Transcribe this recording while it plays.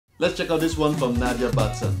Let's check out this one from Nadia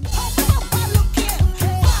Batson.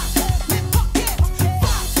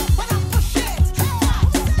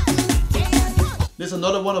 This is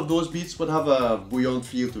another one of those beats but have a buoyant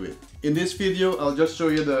feel to it. In this video, I'll just show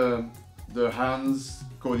you the hands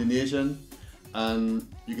coordination, and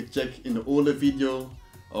you can check in the older video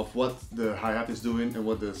of what the hi-hat is doing and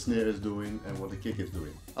what the snare is doing and what the kick is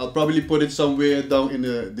doing. I'll probably put it somewhere down in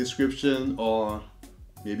the description, or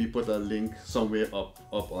maybe put a link somewhere up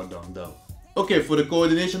or down. Okay, for the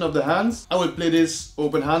coordination of the hands, I will play this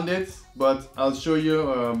open-handed, but I'll show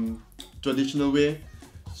you traditional way,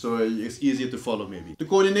 so it's easier to follow maybe. The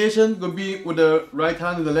coordination could be with the right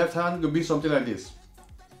hand and the left hand, could be something like this.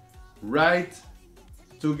 Right,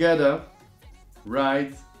 together,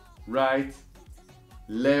 right, right,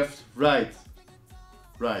 left, right,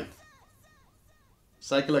 right.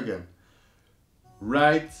 Cycle again.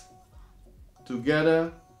 Right,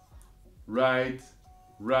 together, right,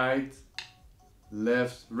 right,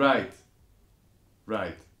 left, right,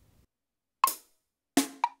 right.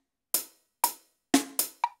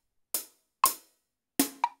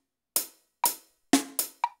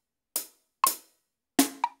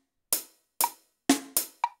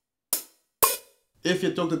 If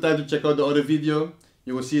you took the time to check out the other video,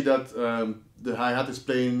 you will see that the hi-hat is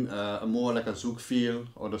playing more like a zouk feel,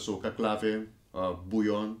 or the soca clave,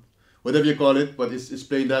 bouillon, whatever you call it, but it's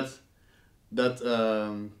playing that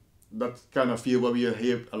kind of feel what we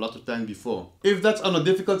hear a lot of times before. If that's on a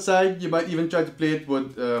difficult side, you might even try to play it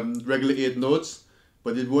with regular 8 notes,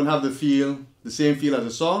 but it won't have the same feel as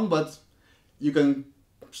a song, but you can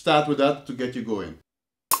start with that to get you going.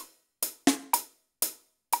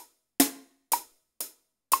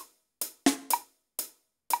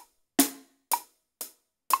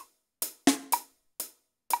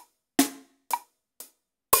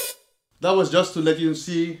 That was just to let you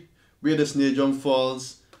see where the snare drum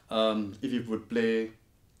falls if you would play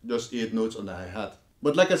just 8 notes on the hi-hat.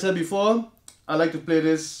 But like I said before, I like to play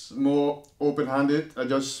this more open-handed. I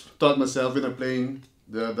just taught myself when I'm playing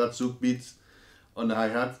that zouk beat on the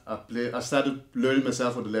hi-hat. I started learning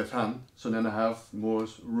myself with the left hand, so then I have more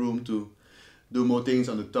room to do more things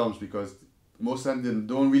on the toms, because most times they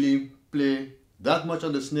don't really play that much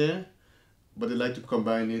on the snare, but they like to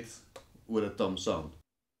combine it with a tom sound.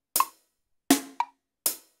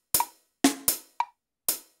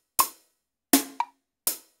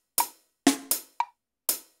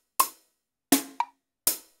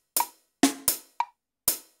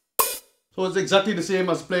 So it's exactly the same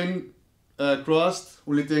as playing crossed,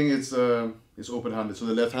 only thing it's open-handed. So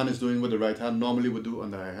the left hand is doing what the right hand normally would do on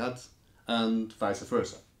the hi-hat, and vice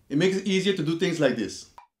versa. It makes it easier to do things like this.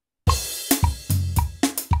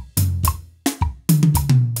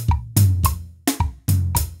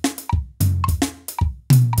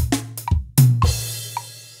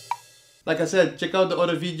 Like I said, check out the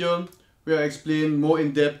other video where I explain more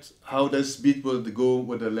in depth how this beat will go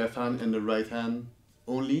with the left hand and the right hand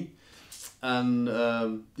only. And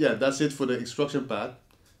yeah, that's it for the instruction part.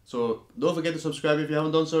 So don't forget to subscribe if you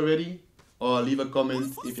haven't done so already, or leave a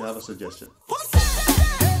comment if you have a suggestion.